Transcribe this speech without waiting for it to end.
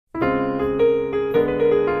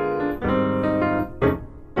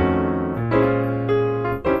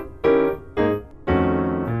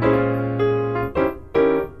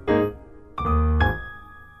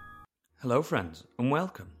Hello, friends, and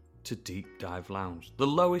welcome to Deep Dive Lounge, the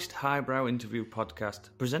lowest highbrow interview podcast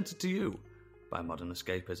presented to you by Modern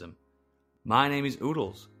Escapism. My name is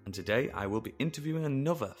Oodles, and today I will be interviewing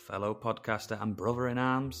another fellow podcaster and brother in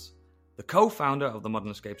arms, the co-founder of the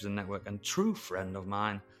Modern Escapism Network and true friend of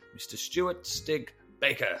mine, Mr. Stuart Stig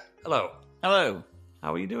Baker. Hello. Hello.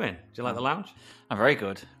 How are you doing? Do you like the lounge? I'm very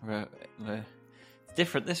good. It's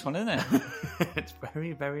different, this one, isn't it? It's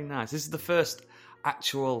very, very nice. This is the first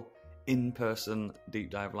actual in-person Deep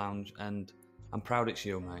Dive Lounge, and I'm proud it's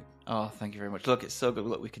you, mate. Oh, thank you very much. Look, it's so good.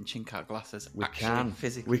 Look, we can chink our glasses. We can.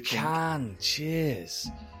 Physically We chink. can. Cheers.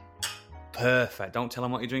 Perfect. Don't tell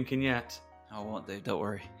them what you're drinking yet. I won't do, don't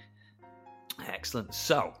worry. Excellent.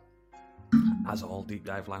 So, as all Deep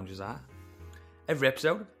Dive Lounges are, every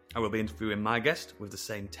episode I will be interviewing my guest with the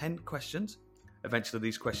same 10 questions. Eventually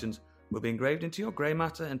these questions will be engraved into your grey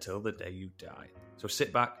matter until the day you die. So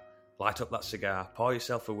sit back, light up that cigar, pour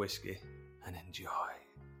yourself a whiskey, and enjoy.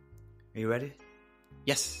 Are you ready?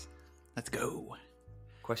 Yes, let's go.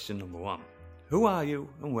 Question number 1. Who are you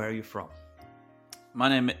and where are you from? My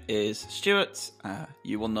name is Stuart.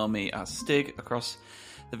 You will know me as Stig across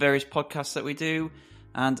the various podcasts that we do.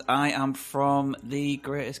 And I am from the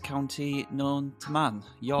greatest county known to man,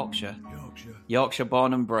 Yorkshire. Yorkshire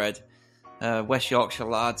born and bred. West Yorkshire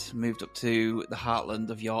lad, moved up to the heartland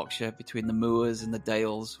of Yorkshire between the moors and the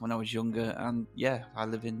dales when I was younger. And yeah, I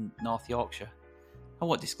live in North Yorkshire. I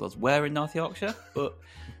won't disclose where in North Yorkshire, but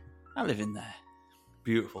I live in there.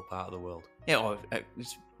 Beautiful part of the world. Yeah,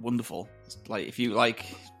 it's wonderful. It's like if you like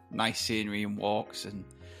nice scenery and walks and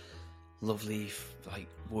lovely like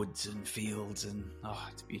woods and fields, and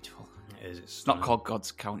it's beautiful. It is. It's not called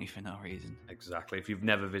God's County for no reason. Exactly. If you've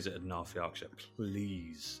never visited North Yorkshire,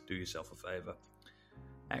 please do yourself a favour.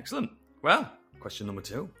 Excellent. Well, question number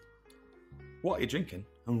 2. What are you drinking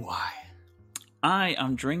and why? I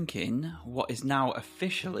am drinking what is now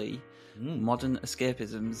officially Modern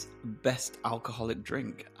Escapism's best alcoholic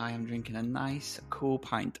drink. I am drinking a nice, cool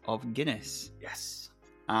pint of Guinness. Yes.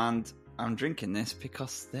 And I'm drinking this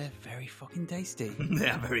because they're very fucking tasty. They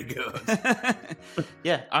are very good.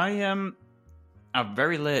 Yeah, I'm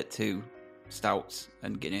very late to stouts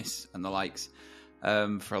and Guinness and the likes.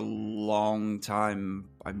 For a long time,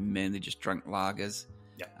 I mainly just drank lagers.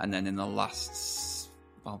 Yeah. And then in the last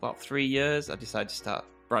about 3 years, I decided to start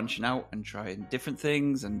branching out and trying different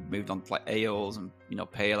things, and moved on to like ales and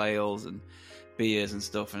pale ales and beers and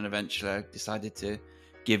stuff. And eventually, I decided to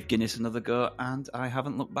give Guinness another go, and I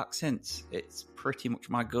haven't looked back since. It's pretty much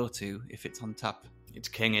my go-to if it's on tap. It's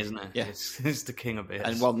king, isn't it? Yeah. It's the king of beers.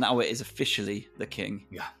 And well, now it is officially the king.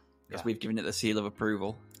 Yeah. Because we've given it the seal of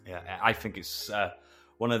approval. Yeah, I think it's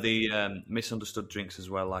one of the misunderstood drinks as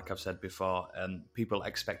well, like I've said before. People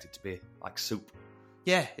expect it to be like soup.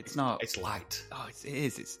 Yeah, it's not. It's light. Oh, it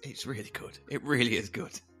is. It's really good. It really is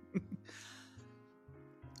good.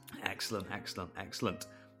 Excellent.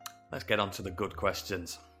 Let's get on to the good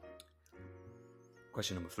questions.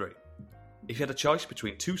 Question number 3. If you had a choice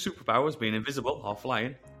between 2 superpowers, being invisible or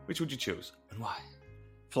flying, which would you choose and why?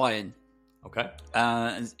 Flying. Okay.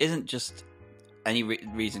 And isn't just any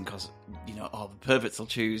reason because, the perverts will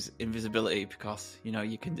choose invisibility because,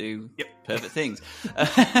 you can do pervert things.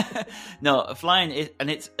 No, flying is, and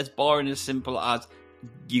it's as boring as simple as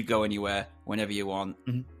you go anywhere, whenever you want,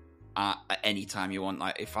 at any time you want.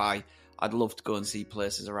 Like I'd love to go and see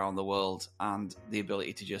places around the world, and the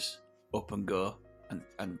ability to just up and go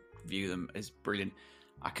and view them is brilliant.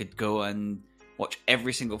 I could go and watch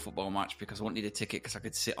every single football match because I won't need a ticket because I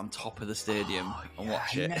could sit on top of the stadium and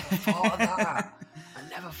watch it. I never thought of that. I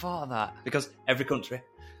never thought of that. Because every country.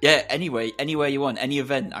 Yeah, anywhere you want, any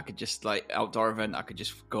event, I could just outdoor event, I could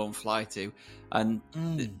just go and fly to. And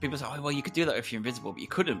people say, oh, well, you could do that if you're invisible, but you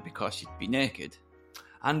couldn't because you'd be naked.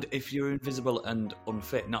 And if you're invisible and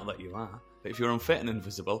unfit, not that you are, but if you're unfit and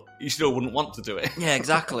invisible, you still wouldn't want to do it. Yeah,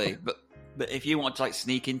 exactly. But if you want to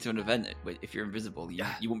sneak into an event, if you're invisible, you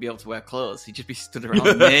wouldn't be able to wear clothes. You'd just be stood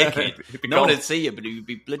around naked. No one would see you, but it would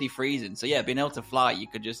be bloody freezing. So yeah, being able to fly, you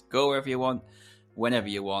could just go wherever you want, whenever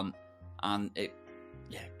you want, and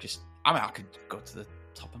I could go to the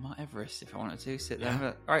top of Mount Everest if I wanted to. Sit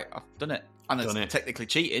there. All right, I've done it. And it's technically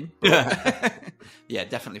cheating. But yeah,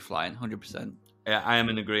 definitely flying, 100%. Yeah, I am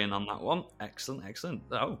in agreeing on that one. Excellent.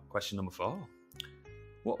 Oh, question number 4.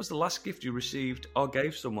 What was the last gift you received or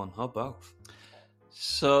gave someone, or both?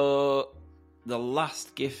 So, the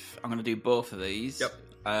last gift, I'm going to do both of these.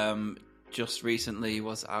 Yep. Just recently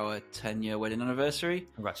was our 10-year wedding anniversary.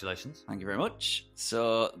 Congratulations. Thank you very much.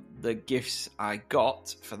 So, the gifts I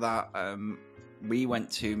got for that, we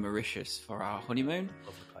went to Mauritius for our honeymoon.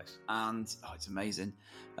 Lovely place. And, it's amazing.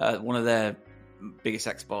 One of their biggest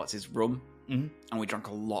exports is rum. and we drank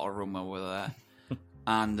a lot of rum while we were there.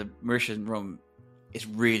 And the Mauritian rum is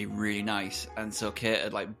really, really nice. And so Kate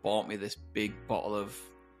had like bought me this big bottle of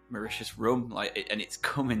Mauritius rum, and it's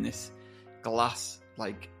come in this glass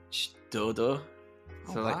like dodo.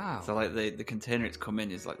 So wow. The container it's come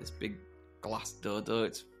in is like this big glass dodo.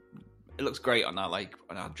 It looks great on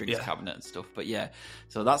our drinks cabinet and stuff. But yeah,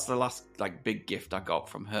 so that's the last like big gift I got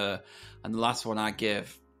from her, and the last one I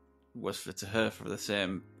gave was to her for the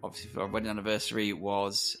same. Obviously, for our wedding anniversary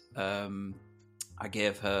was I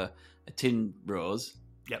gave her a tin rose.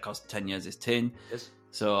 Yeah, because 10 years is tin. Yes.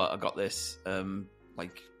 So I got this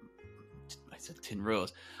it's a tin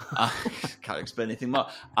rose. I can't explain anything more.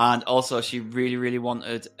 And also, she really, really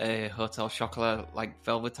wanted a Hotel Chocolat like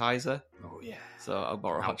velvetizer. Oh yeah. So I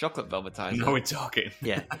bought her a hot chocolate velvetizer. Now we're talking.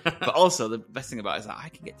 Yeah. But also, the best thing about it is that I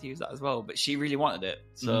can get to use that as well. But she really wanted it.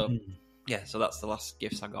 So yeah. So that's the last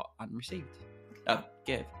gifts I got and received.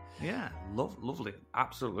 Gave. Yeah. Lovely.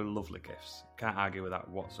 Absolutely lovely gifts. Can't argue with that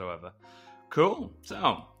whatsoever. Cool.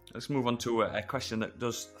 So let's move on to a question that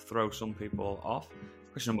does throw some people off.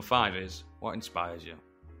 Question number 5 is, what inspires you?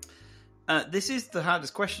 This is the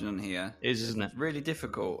hardest question on here. Isn't it? It's really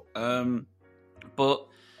difficult. But,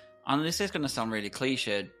 and this is going to sound really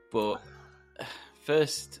cliched, but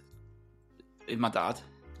first, is my dad.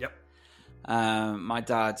 Yep. My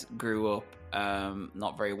dad grew up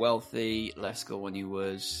not very wealthy, left school when he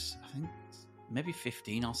was, I think, maybe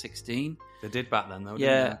 15 or 16. They did back then, though,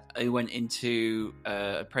 didn't they? He went into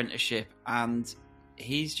apprenticeship, and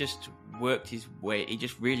he's just worked his way. He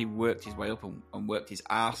just really worked his way up and worked his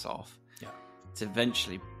ass off to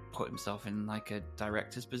eventually put himself in like a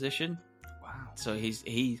director's position. Wow! So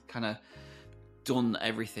he's kind of done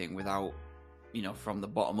everything without, from the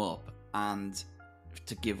bottom up, and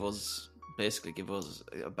to basically give us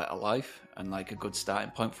a better life and like a good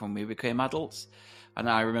starting point from when we became adults. And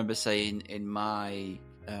I remember saying in my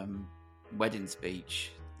wedding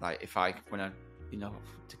speech, like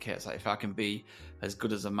to Kate, it's like, if I can be as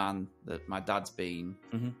good as a man that my dad's been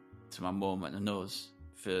to my mum and us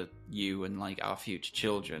for you and like our future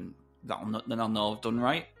children, then I'll know I've done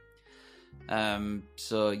right.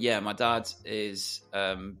 So yeah, my dad is.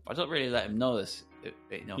 I don't really let him know this.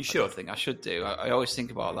 You should. I think I should do. I always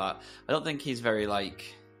think about that. I don't think he's very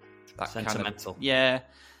like that sentimental. Yeah,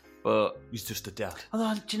 but he's just a dad.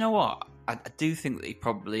 Although, do you know what? I do think that he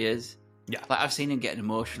probably is. Yeah, like I've seen him getting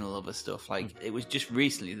emotional over stuff. Like it was just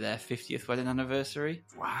recently their 50th wedding anniversary.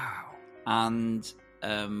 Wow! And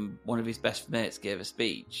one of his best mates gave a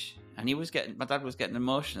speech, and my dad was getting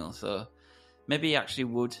emotional. So maybe he actually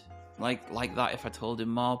would like that if I told him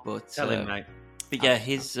more. But tell him, mate. But yeah,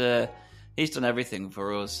 he's done everything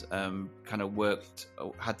for us. Kind of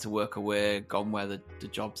had to work away, gone where the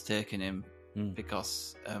job's taken him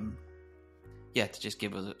because to just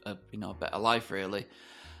give us a better life really.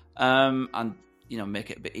 And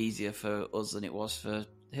make it a bit easier for us than it was for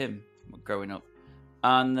him growing up.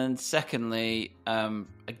 And then secondly,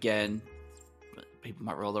 again, people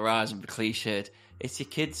might roll their eyes and be cliched. It's your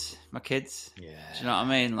kids, my kids. Yeah. Do you know what I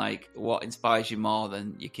mean? Like, what inspires you more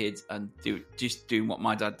than your kids? And doing what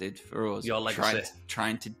my dad did for us. Your legacy.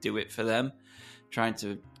 Trying to do it for them, trying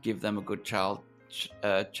to give them a good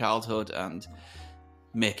childhood and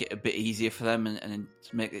make it a bit easier for them and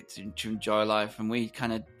make it to enjoy life. And we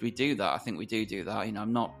do that. I think we do that.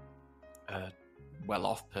 I'm not a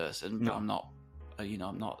well-off person, but I'm not, I'm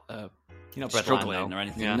not you're not struggling or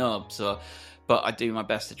anything. Yeah. No. So, but I do my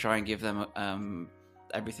best to try and give them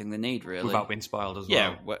everything they need, really, without being spoiled as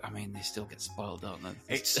well. Yeah, I mean, they still get spoiled, don't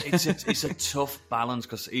they? It's a tough balance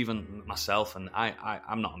because even myself and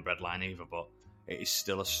I'm not on breadline either, but it is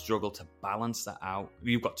still a struggle to balance that out.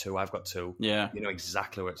 You've got 2, I've got 2. Yeah, you know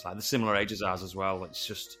exactly what it's like. They're similar ages as ours as well. It's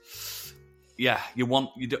just, you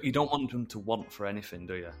don't want them to want for anything,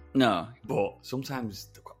 do you? No, but sometimes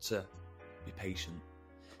they've got to be patient.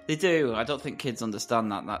 They do. I don't think kids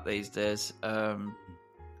understand that these days.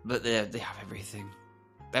 But they have everything.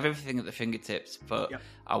 They have everything at their fingertips. But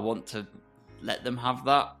I want to let them have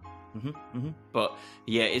that. But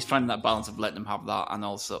yeah, it's finding that balance of letting them have that, and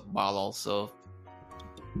while also,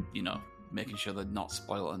 making sure they're not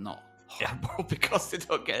spoiled and not horrible because they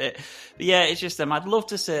don't get it. But yeah, it's just them. I'd love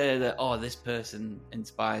to say that, this person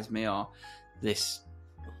inspires me, or this,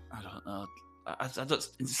 I don't know.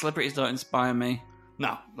 Celebrities don't inspire me.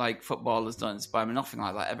 No, like footballers don't inspire me. Nothing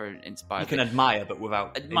like that ever inspires me. You can admire, but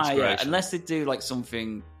without inspiration. Unless they do like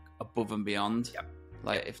something above and beyond. Yep.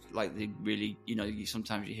 Like if they really,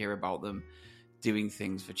 sometimes you hear about them doing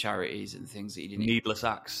things for charities and things that you didn't. Needless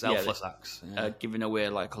acts, selfless acts, giving away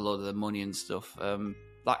like a lot of the money and stuff.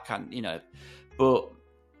 That can, but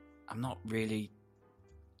I'm not really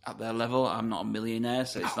at their level. I'm not a millionaire,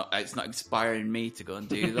 so it's not inspiring me to go and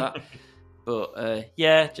do that. But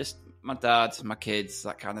just my dad, my kids,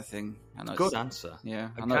 that kind of thing. I know Good answer. Yeah,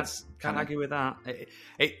 I can't argue with that.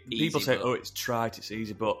 People say, "Oh, it's trite, it's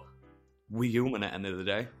easy," but we're human at the end of the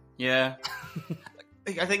day. Yeah,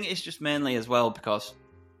 I think it's just mainly as well because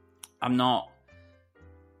I'm not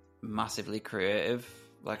massively creative.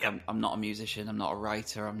 Like I'm not a musician, I'm not a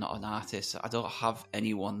writer, I'm not an artist. I don't have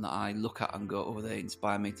anyone that I look at and go, "Oh, they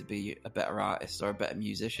inspire me to be a better artist or a better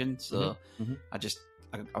musician." So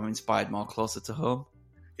I'm inspired more closer to home.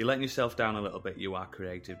 You're letting yourself down a little bit. You are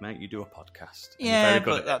creative, mate. You do a podcast. Yeah,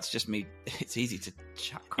 but that's just me. It's easy to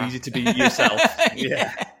chat crap. Easy to be yourself.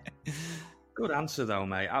 Yeah. Good answer, though,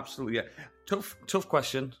 mate. Absolutely. Yeah. Tough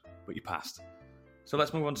question, but you passed. So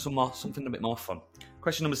let's move on to something a bit more fun.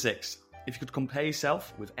 Question number 6. If you could compare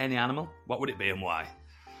yourself with any animal, what would it be and why?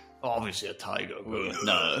 Obviously a tiger.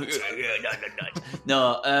 No.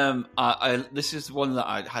 This is one that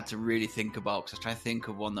I had to really think about because I was trying to think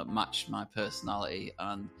of one that matched my personality.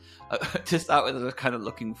 And to start with, I was kind of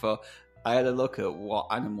looking for. I had a look at what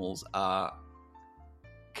animals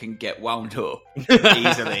can get wound up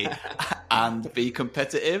easily and be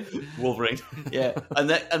competitive. Wolverine. Yeah,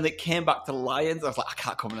 and it came back to lions. I was like, I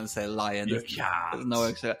can't come in and say lion. You can't. There's no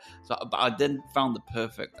extra. So, but I then found the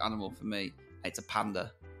perfect animal for me. It's a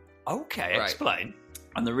panda. Okay, right. Explain.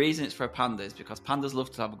 And the reason it's for a panda is because pandas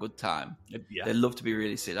love to have a good time. Yeah. They love to be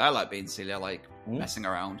really silly. I like being silly. I like messing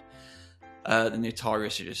around. The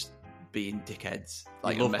notorious are just being dickheads.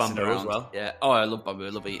 Like you love bamboo around. As well. Yeah. Oh, I love bamboo. I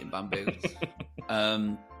love eating bamboo.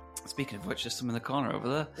 Speaking of which, there's some in the corner over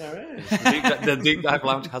there. There is. The Deep Dive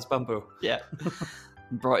Lounge has bamboo. Yeah.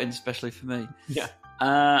 Brought in especially for me. Yeah.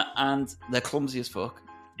 And they're clumsy as fuck.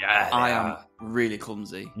 Yeah. I am really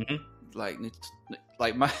clumsy. Mm-hmm.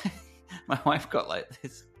 Like my wife got like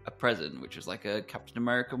a present, which was like a Captain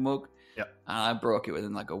America mug. Yeah. And I broke it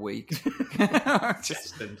within like a week.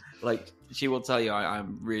 Like she will tell you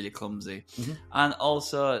I'm really clumsy. Mm-hmm. And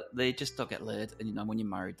also they just don't get laid. And when you're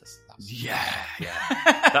married, that's yeah.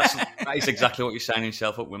 That is exactly what you're signing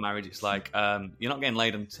yourself up with marriage. It's like you're not getting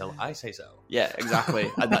laid until I say so. Yeah,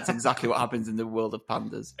 exactly. And that's exactly what happens in the world of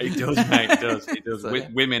pandas. It does, mate. It does. So,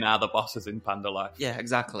 women are the bosses in panda life. Yeah,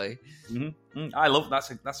 exactly. Mm-hmm. I love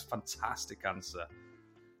that's a fantastic answer.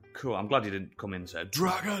 Cool. I'm glad you didn't come in and say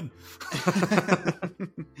dragon.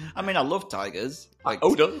 I mean, I love tigers.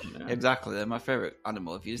 Don't you? Exactly. They're my favorite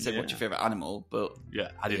animal. If you said what's your favorite animal, but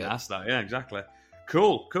I didn't ask that. Yeah, exactly.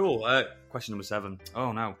 Cool. Question number 7.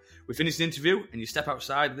 Oh no, we finished the interview, and you step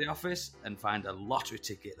outside the office and find a lottery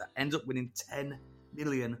ticket that ends up winning £10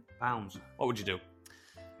 million. What would you do?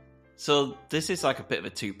 So this is like a bit of a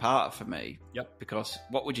two-parter for me. Yep. Because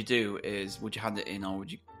what would you do is, would you hand it in or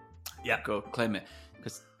would you go claim it?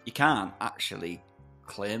 Because you can't actually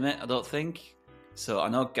claim it, I don't think. So I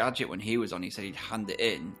know Gadget, when he was on, he said he'd hand it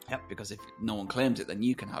in. Yep. Because if no one claims it, then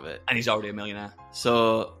you can have it. And he's already a millionaire.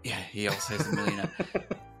 So, yeah, he also is a millionaire.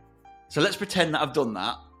 So let's pretend that I've done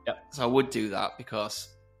that. Yep. So I would do that because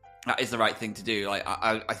that is the right thing to do. Like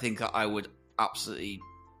I think that I would absolutely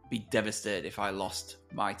be devastated if I lost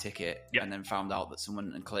my ticket and then found out that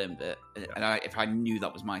someone had claimed it. And if I knew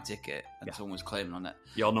that was my ticket and someone was claiming on it.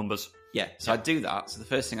 Your numbers. Yeah, so I'd do that. So the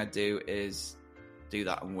first thing I'd do is do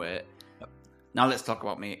that and wait. Yep. Now let's talk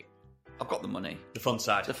about me. I've got the money. The fun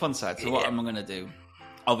side. So what am I going to do?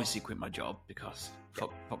 Obviously quit my job because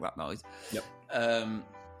fuck that noise. Yep.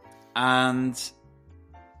 And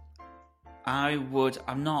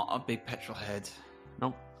I'm not a big petrol head.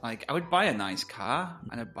 No. Like, I would buy a nice car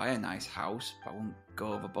and I'd buy a nice house, but I wouldn't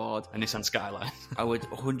go overboard. A Nissan Skyline. I would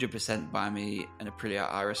 100% buy me an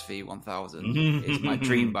Aprilia RSV 1000. It's my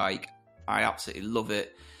dream bike. I absolutely love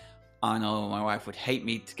it. I know my wife would hate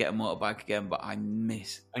me to get a motorbike again, but I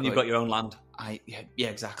miss. And you've got your own land. Yeah,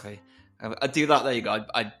 exactly. I'd do that. There you go.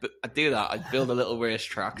 I'd do that. I'd build a little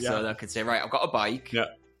racetrack so that I could say, right, I've got a bike. Yeah.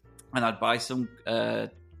 And I'd buy some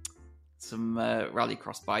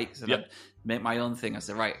rallycross bikes and I'd make my own thing. I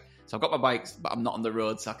said, right, so I've got my bikes, but I'm not on the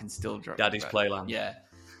road, so I can still drive. Daddy's playland. Yeah.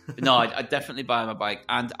 But no, I'd definitely buy my bike,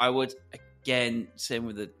 and I would again, same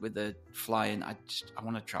with the flying. I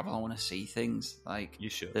want to travel. I want to see things. Like, you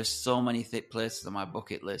should. There's so many thick places on my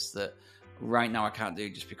bucket list that right now I can't do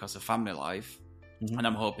just because of family life. Mm-hmm. And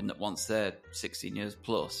I'm hoping that once they're 16 years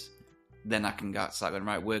plus, then I can start going,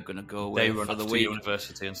 right, we're going to go away for the week.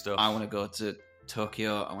 University and stuff. I want to go to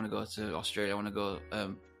Tokyo. I want to go to Australia. I want to go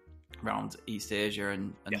around East Asia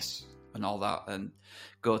and all that, and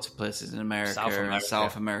go to places in America,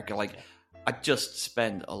 South America. Like, I just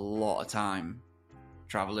spend a lot of time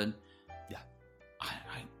traveling. Yeah.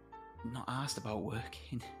 I'm not asked about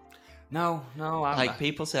working. No. Like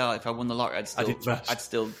people say, if I won the lottery, I'd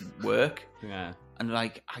still work. Yeah. And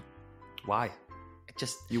why?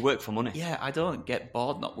 Just you work for money. Yeah, I don't get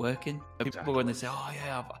bored not working. Exactly. People when they say, "Oh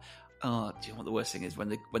yeah," do you know what the worst thing is when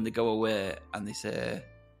they go away and they say,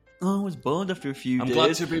 "Oh, I was bored after a few days. I'm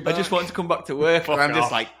glad to be back. I just want to come back to work." Fuck I'm off.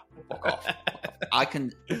 just like, fuck off. I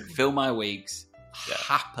can fill my weeks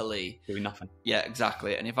happily doing nothing. Yeah,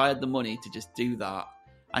 exactly. And if I had the money to just do that,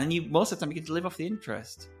 and then most of the time you get to live off the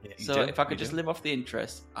interest. Yeah, so if I could just live off the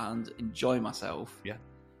interest and enjoy myself,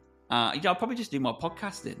 I'd probably just do more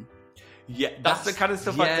podcasting. Yeah, that's the kind of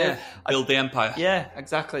stuff I'd do. Build the empire. Yeah,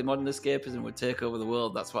 exactly. Modern escapism would take over the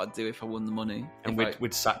world. That's what I'd do if I won the money. And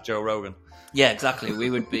we'd sack Joe Rogan. Yeah, exactly. We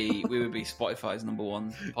would be Spotify's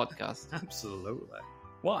 #1 podcast. Absolutely.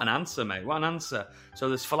 What an answer, mate. What an answer. So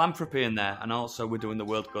there's philanthropy in there, and also we're doing the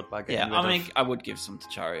world good by getting rid of... I would give some to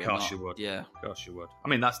charity. Of course you would. Yeah. Of course you would. I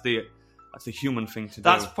mean, that's the human thing to do.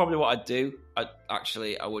 That's probably what I'd do. I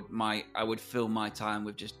would fill my time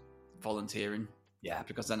with just volunteering. Yeah.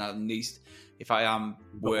 Because then at least if I am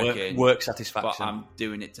working... Work satisfaction. But I'm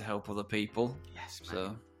doing it to help other people. Yes, so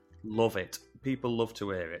mate. Love it. People love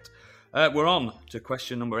to hear it. We're on to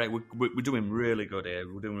question number 8. We're doing really good here.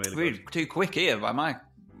 We're doing really good. Too quick here by my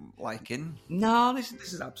liking. No, this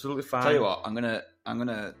is absolutely fine. Tell you what, I'm gonna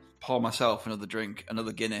pour myself another drink,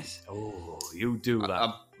 another Guinness. Oh, you do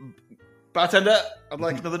that. Bartender, I'd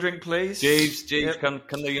like another drink, please. Jeeves, yep.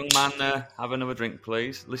 Can the young man have another drink,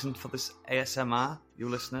 please? Listen for this ASMR, you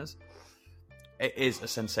listeners. It is a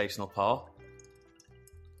sensational pour.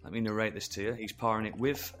 Let me narrate this to you. He's pouring it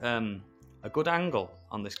with a good angle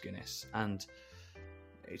on this Guinness, and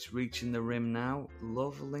it's reaching the rim now.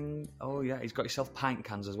 Lovely. Oh yeah, he's got himself pint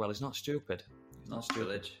cans as well. He's not stupid. No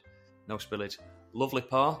spillage. No spillage. Lovely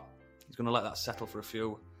pour. He's going to let that settle for a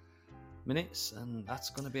few minutes, and that's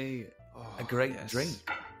going to be a great drink.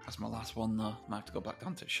 That's my last one, though. I might have to go back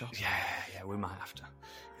down to the shop. Yeah, we might have to get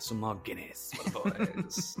some more Guinness for the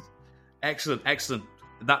boys. Excellent.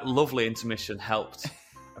 That lovely intermission helped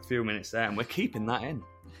a few minutes there, and we're keeping that in.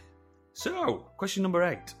 So, question number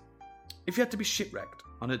 8. If you had to be shipwrecked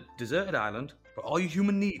on a deserted island, but all your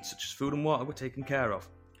human needs, such as food and water, were taken care of,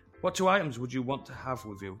 what 2 items would you want to have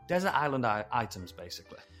with you? Desert island items,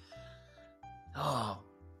 basically. I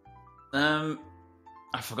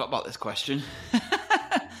forgot about this question.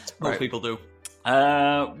 Most people do.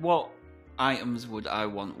 What items would I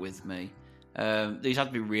want with me? These have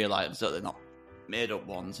to be real items, so they're not made up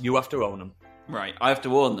ones. You have to own them. Right, I have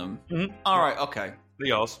to own them. Mm-hmm. All right, okay. They're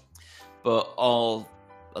yours. But all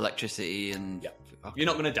electricity and... Yeah. Okay. You're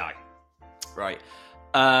not going to die. Right.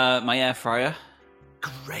 My air fryer.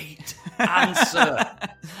 Great answer. I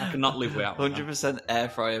cannot live without 100% air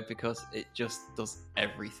fryer because it just does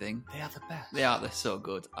everything. They are the best. They're so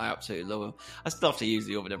good. I absolutely love them. I still have to use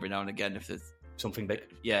the oven every now and again if there's something big.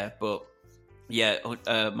 Yeah, but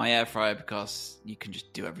my air fryer because you can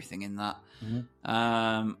just do everything in that.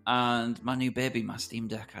 Mm-hmm. And my new baby, my Steam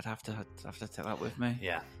Deck, I'd have to take that with me.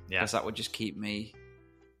 Yeah. Because that would just keep me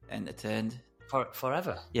entertained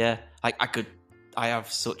forever. Yeah, I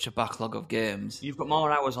have such a backlog of games. You've got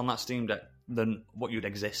more hours on that Steam Deck than what you'd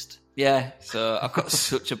exist. Yeah, so I've got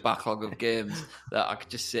such a backlog of games that I could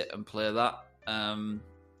just sit and play that.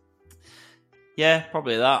 Yeah,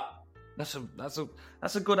 probably that. That's a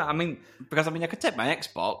good. I mean, because I could take my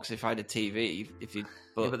Xbox if I had a TV.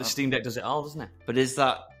 But the Steam Deck does it all, doesn't it? But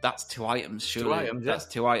that's 2 items? Surely 2 items. Yeah. That's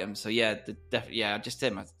 2 items. So yeah, I'd just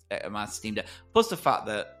take my Steam Deck. Plus the fact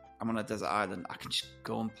that I'm on a desert island, I can just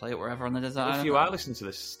go and play it wherever on the desert island. If you are listening to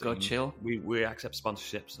this, go chill. We accept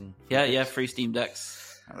sponsorships and free Steam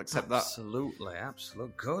Decks. I'll accept that. Absolutely.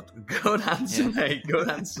 Good answer, mate. Good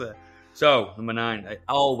answer. So number 9, it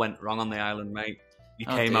all went wrong on the island, mate. You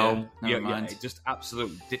came home. You just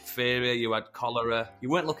absolute diphtheria. You had cholera. You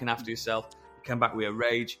weren't looking after yourself. You came back with a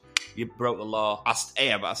rage. You broke the law. But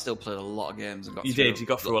I still played a lot of games. And You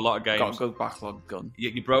got through a lot of games. Got a good backlog gun.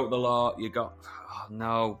 You broke the law. You got...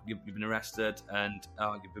 no, you've been arrested and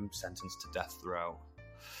you've been sentenced to death row.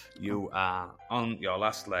 You are on your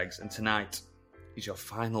last legs, and tonight is your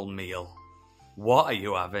final meal. What are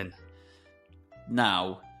you having?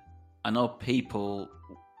 Now, I know people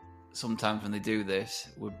sometimes when they do this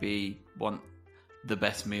want the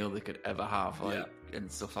best meal they could ever have, and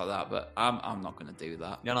stuff like that. But I'm not going to do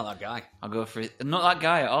that. You're not that guy. I'll go for it. Not that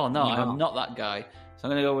guy at all. No, I'm not that guy. So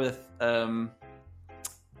I'm going to go with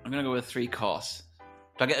a 3-course.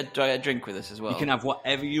 Do I get a drink with this as well? You can have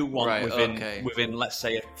whatever you want within, let's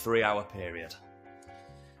say, a 3-hour period.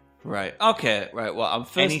 Right. Okay. Right. Well, I'm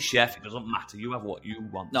first... Any chef, it doesn't matter. You have what you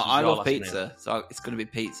want. No, I love pizza, so it's going to be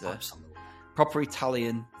pizza. Absolutely. Proper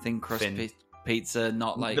Italian thin crust pizza,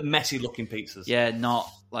 not like the messy looking pizzas. Yeah, not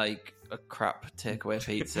like a crap takeaway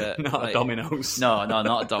pizza. Not like, a Domino's. No,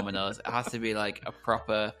 not a Domino's. It has to be like a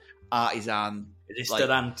proper artisan,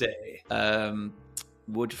 ristorante,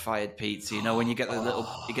 wood-fired pizza. You know, when you get the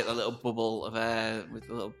little bubble of air with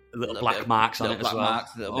a little black marks on it as well.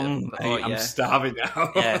 Marks, I'm starving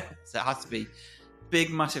now. Yeah, so it has to be big,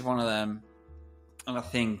 massive one of them. And I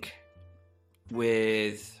think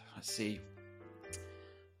with, let's see,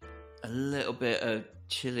 a little bit of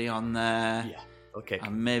chili on there. Yeah. Okay.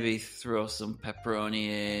 And maybe throw some pepperoni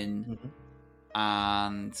in. Mm-hmm.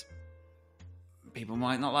 And people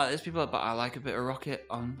might not like this, but I like a bit of rocket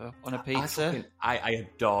on a pizza. I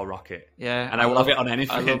adore rocket. Yeah. And I will have it on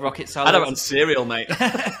anything. I love rocket salad. I'd have it on cereal, mate.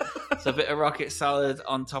 So a bit of rocket salad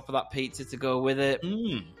on top of that pizza to go with it.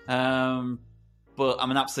 But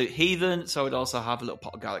I'm an absolute heathen, so I'd also have a little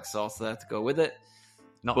pot of garlic sauce there to go with it.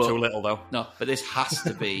 Not too little, though. No, but this has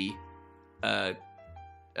to be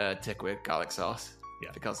takeaway garlic sauce.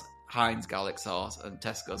 Yeah. Because Heinz garlic sauce and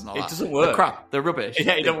Tesco's and all that. It doesn't work. They're crap. They're rubbish.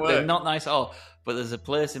 Yeah, it don't work. They're not nice at all. But there's a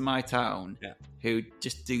place in my town who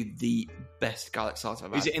just do the best garlic sauce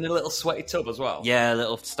I've had. Is it in a little sweaty tub as well? Yeah, a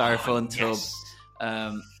little styrofoam tub. Yes.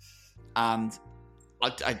 And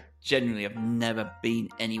I genuinely have never been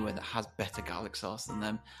anywhere that has better garlic sauce than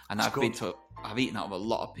them. And I've eaten out of a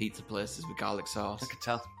lot of pizza places with garlic sauce. I could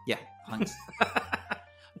tell. Yeah, thanks.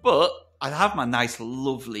 But I have my nice,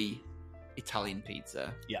 lovely Italian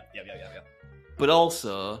pizza. Yeah. But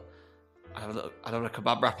also, I have a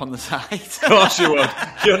kebab wrap on the side. Of course you would.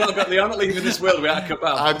 You're not leaving this world without a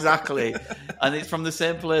kebab. Exactly. And it's from the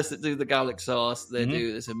same place that do the garlic sauce. They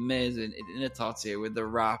do this amazing in a tortilla with the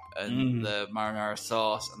wrap and the marinara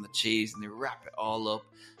sauce and the cheese, and they wrap it all up.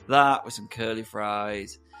 That with some curly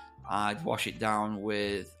fries. I'd wash it down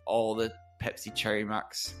with all the Pepsi Cherry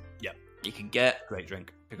Max you can get. Great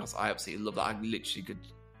drink. Because I absolutely love that. I literally could...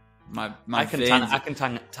 I can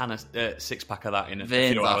tan a 6-pack of that in a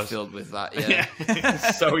few hours. Filled with that, yeah.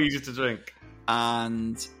 It's so easy to drink.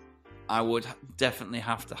 And I would definitely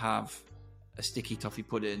have to have a sticky toffee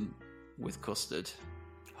pudding with custard.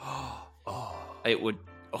 It would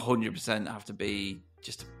 100% have to be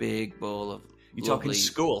just a big bowl of You're talking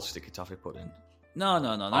school sticky toffee pudding?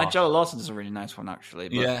 No. Joe Lawson does a really nice one, actually.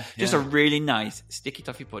 But just a really nice sticky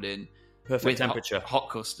toffee pudding. Perfect with temperature. Hot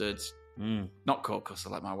custard. Not cold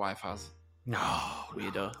custard like my wife has. No.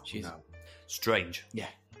 Weirdo. She's strange. Yeah.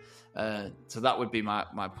 So that would be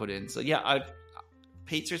my pudding. So yeah,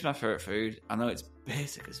 pizza is my favourite food. I know it's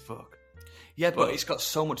basic as fuck. Yeah, but it's got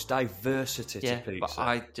so much diversity to pizza. But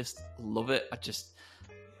I just love it. I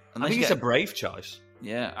think it's a brave choice.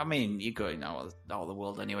 Yeah, I mean, you're going out of the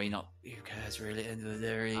world anyway. Who cares really? At the end of the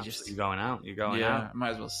day, you're going out. I might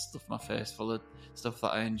as well stuff my face full of stuff that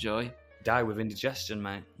I enjoy. Die with indigestion,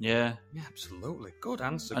 mate. Yeah, absolutely. Good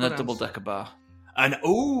answer. And a double-decker bar. And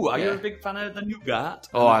are you a big fan of the nougat?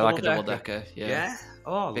 Oh, I like a double-decker. Yeah.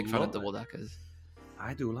 Oh, big fan of double-deckers.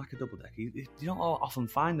 I do like a double-decker. You don't often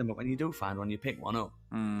find them, but when you do find one, you pick one up.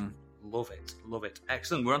 Love it.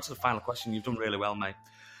 Excellent. We're on to the final question. You've done really well, mate.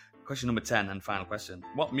 Question number 10 and final question.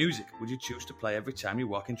 What music would you choose to play every time you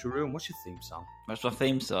walk into a room? What's your theme song? What's my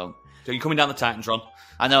theme song? So you're coming down the Titantron.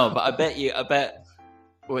 I know, but I bet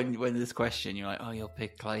when this question, you're like, oh, you'll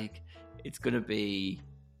pick like, it's going to be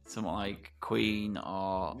something like Queen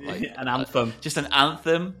or like an anthem. Just an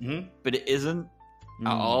anthem, but it isn't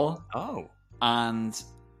at all. Oh. And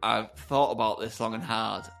I've thought about this long and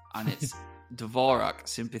hard, and it's Dvorak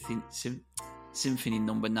Symphony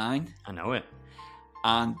Number 9. I know it.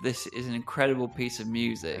 And this is an incredible piece of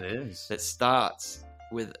music. It is. That starts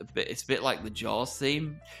with it's a bit like the Jaws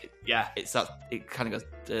theme. Yeah. It kind of goes...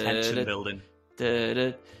 Tension building.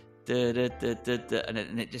 And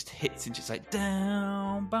it just hits and just like...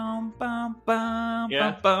 Down, bum, bum, bum,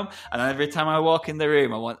 bum, bum. And every time I walk in the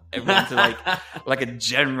room, I want everyone to like a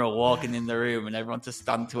general walking in the room and everyone to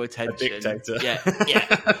stand to attention. A dictator.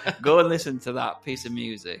 Yeah. Go and listen to that piece of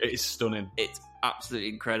music. It is stunning. It's absolutely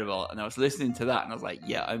incredible. And I was listening to that and I was like,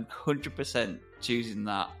 yeah, I'm 100% choosing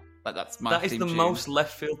that. Like, that's my That is theme the tune. most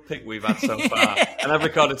left field pick we've had so far. And I've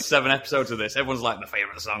recorded 7 episodes of this. Everyone's like, my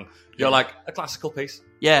favourite song. You're like, a classical piece.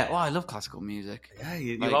 Yeah, well, I love classical music. Yeah,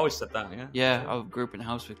 you've always said that, yeah? Yeah, I grew up in a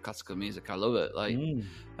house with classical music. I love it. Like,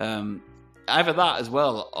 either that as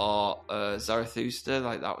well or Zarathustra.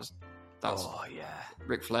 Like, that's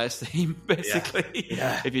Ric Flair's theme, basically.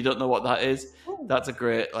 Yeah. If you don't know what that is, that's a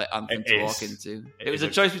great anthem to walk into. It was a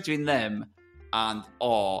choice between them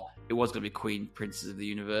or it was going to be Queen, Princes of the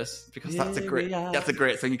Universe, because that's a great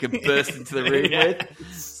song you can burst into the room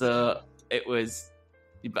with. So it was,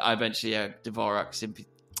 but I eventually, Dvorak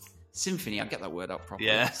Symphony, I'll get that word out properly.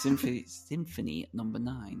 Yeah. Symphony number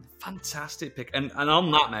 9. Fantastic pick. And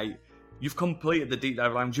on that, mate, you've completed the Deep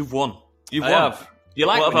Dive Lounge. You've won. You've I won. have. You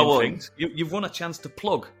like What have I winning won? things. You've won a chance to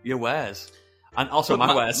plug your wares. And also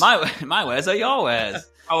my wares. My wares are your wares.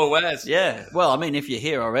 Our wares. Yeah. Well, I mean, if you're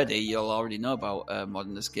here already, you'll already know about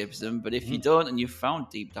Modern Escapism. But if you don't and you've found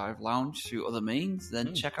Deep Dive Lounge through other means,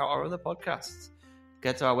 then check out our other podcasts.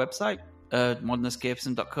 Get to our website,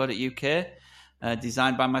 modernescapism.co.uk.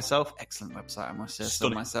 Designed by myself. Excellent website, I must say so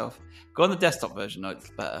myself. Go on the desktop version, it's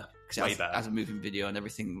better. Because it has a moving video and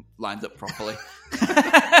everything lines up properly.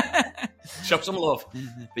 Show some love.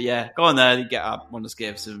 But yeah, go on there. You get our Modern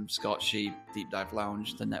Escapism, Scott Sheep, Deep Dive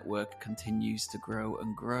Lounge. The network continues to grow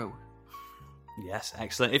and grow. Yes,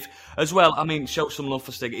 excellent. Show some love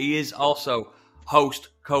for Stig. He is also host,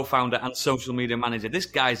 co-founder, and social media manager. This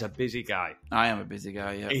guy's a busy guy. I am a busy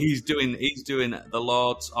guy, yeah. He's doing the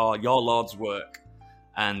Lord's or your Lord's work.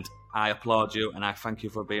 And I applaud you and I thank you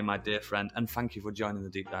for being my dear friend and thank you for joining the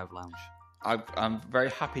Deep Dive Lounge. I'm very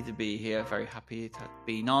happy to be here, very happy to have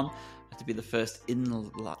been on, to be the first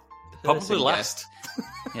Probably last.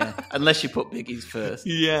 Yeah, unless you put Biggie's first.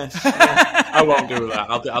 Yes. I won't do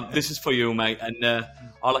that. This is for you, mate. And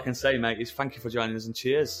all I can say, mate, is thank you for joining us and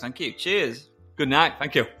cheers. Thank you. Cheers. Good night.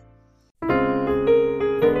 Thank you.